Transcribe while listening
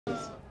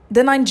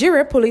The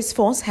Nigeria Police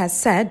Force has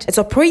said its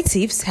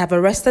operatives have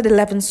arrested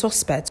 11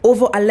 suspects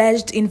over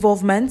alleged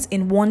involvement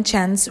in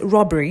one-chance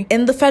robbery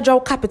in the Federal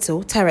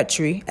Capital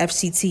Territory,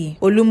 FCT.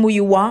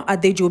 Olumuyiwa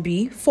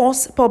Adejobi,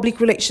 Force Public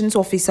Relations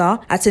Officer,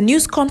 at a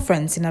news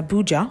conference in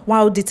Abuja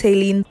while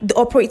detailing the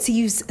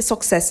operatives'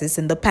 successes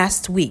in the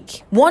past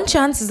week.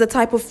 One-chance is a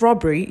type of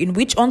robbery in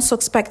which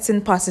unsuspecting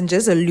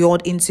passengers are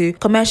lured into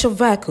commercial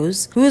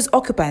vehicles whose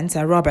occupants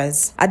are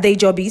robbers.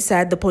 Adejobi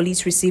said the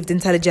police received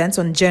intelligence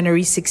on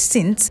January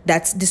 16th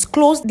that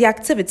disclosed the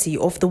activity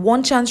of the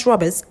one-chance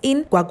robbers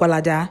in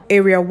Gwagwalada,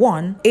 Area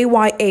 1,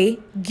 AYA,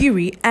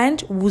 Giri, and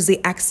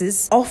Wuse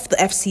axis of the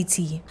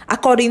FCT.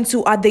 According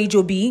to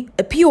Adejobi,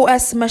 a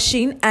POS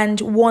machine and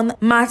one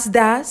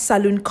Mazda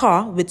saloon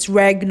car with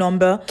reg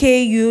number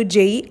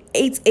KUJ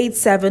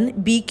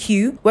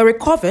 887BQ were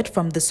recovered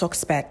from the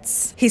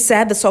suspects. He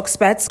said the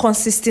suspects,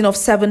 consisting of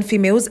 7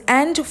 females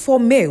and 4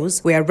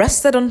 males, were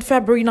arrested on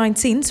February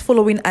 19th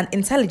following an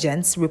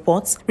intelligence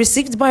report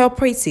received by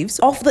operatives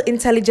of the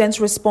Intelligence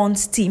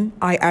Response Team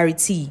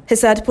 (IRT). He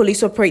said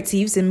police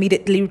operatives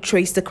immediately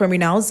traced the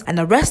criminals and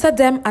arrested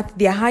them at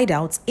their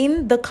hideouts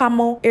in the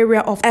Kamo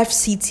area of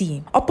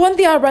FCT. Upon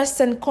their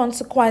arrest and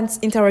consequent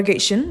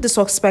interrogation, the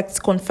suspects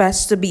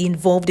confessed to be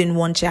involved in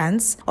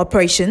one-chance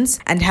operations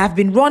and have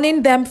been running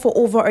them for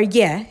over a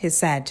year, he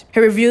said. He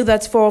revealed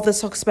that 4 of the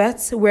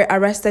suspects were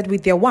arrested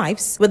with their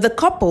wives, with the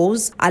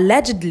couples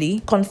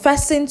allegedly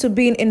confessing to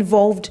being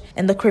involved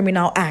in the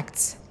criminal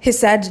act. He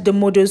said the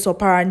modus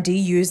operandi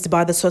used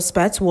by the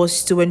suspects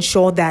was to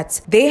ensure that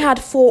they had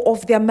 4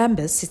 of their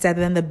members seated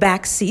in the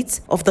back seat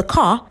of the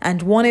car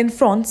and 1 in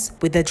front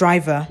with the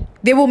driver.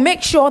 They will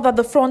make sure that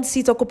the front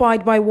seat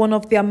occupied by 1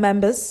 of their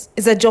members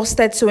is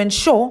adjusted to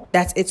ensure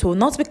that it will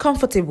not be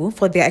comfortable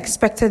for their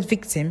expected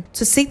victim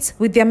to sit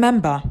with their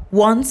member.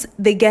 Once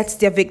they get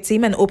their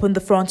victim and open the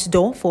front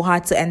door for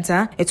her to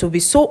enter, it will be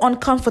so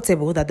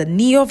uncomfortable that the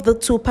knee of the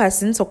 2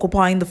 persons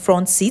occupying the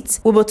front seat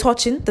will be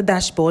touching the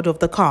dashboard of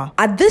the car.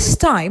 At this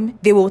time,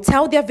 they will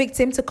tell their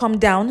victim to come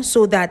down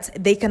so that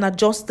they can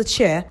adjust the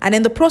chair, and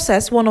in the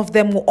process, one of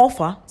them will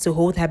offer to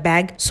hold her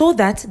bag so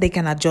that they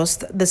can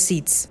adjust the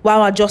seats.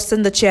 While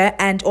adjusting the chair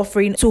and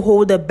offering to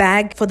hold a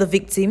bag for the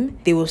victim,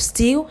 they will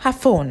steal her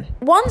phone.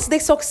 Once they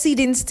succeed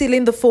in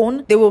stealing the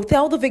phone, they will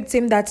tell the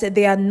victim that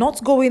they are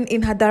not going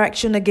in her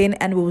direction again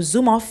and will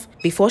zoom off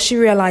before she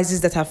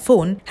realizes that her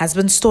phone has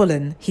been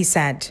stolen, he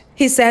said.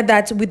 He said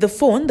that with the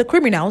phone, the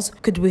criminals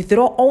could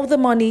withdraw all the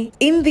money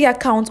in the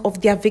account of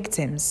their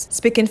victims.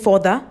 Speaking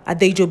further,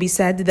 Adejobi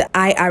said the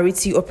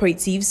IRT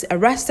operatives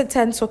arrested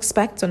 10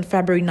 suspects on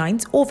February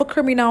 9th over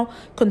criminal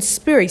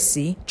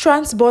conspiracy,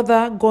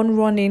 trans-border gun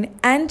running,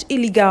 and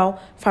illegal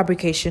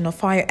fabrication of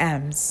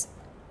firearms.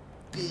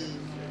 They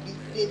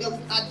will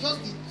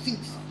adjust the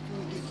seats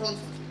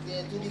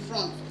to the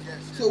front.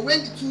 So when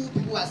the 2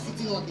 people are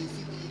sitting on the seat,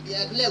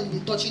 their leg will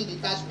be touching the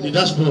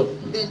dashboard.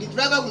 Then the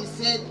driver will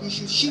say we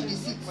should shift the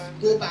seat,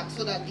 go back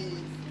so that they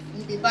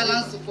will be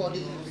balanced for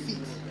the seat.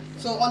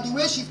 So on the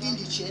way shifting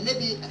the chair,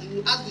 maybe you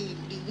will ask the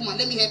woman,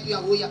 let me help you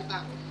and hold your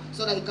back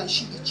so that you can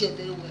shift the chair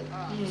very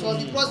well. So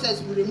the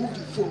process will remove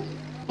the phone.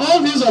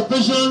 All these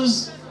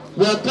operations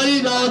were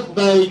carried out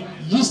by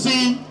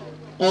using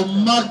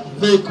unmarked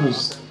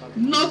vehicles,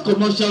 not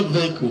commercial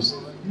vehicles,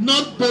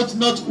 not Bolt,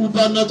 not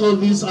Uber, not all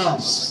these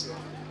apps.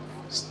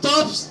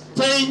 Stop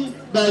staying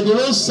by the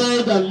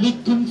roadside and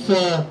looking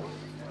for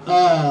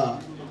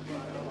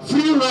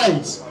free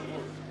rides.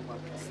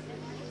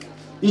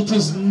 It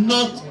is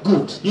not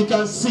good. You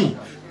can see.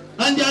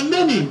 And there are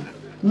many.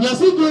 We are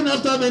still going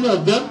after many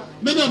of them.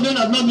 Many of them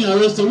have not been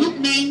arrested, which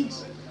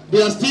means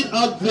they are still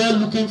out there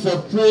looking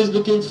for praise,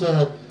 looking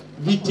for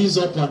victims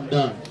up and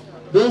down.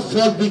 Don't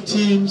fall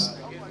victims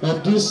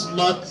of these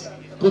smart,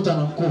 quote and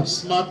unquote,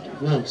 smart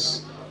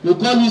ones. We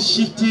call it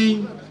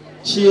shifting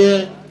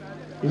chair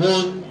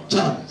one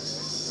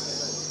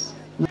chance.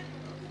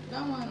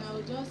 That one, I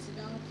will just sit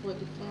down for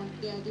the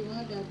front. They are the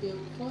one that they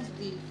will force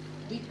the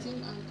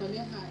victim and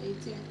collect her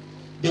ATM.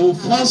 They will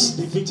force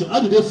the victim. How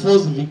do they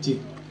force the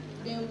victim?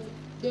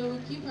 They will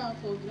keep her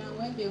for ground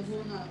when they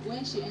hold her.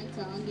 When she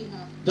enters, only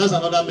her. That's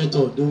another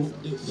method.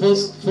 They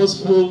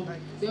forceful.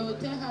 They will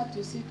tell her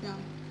to sit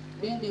down.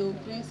 Then they will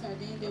press her.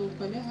 Then they will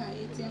collect her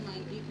ATM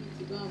and give me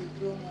to go and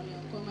withdraw money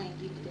and come and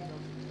give them.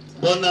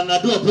 But now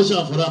do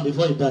operation for them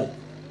before he die.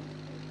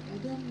 I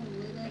don't know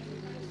whether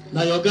they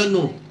Now you're gonna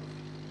know.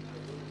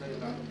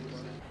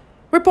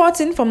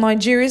 Reporting from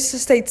Nigeria's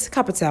state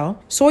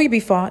capital,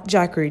 Soyibifa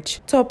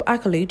Jackridge, Top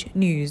Accolade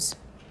News.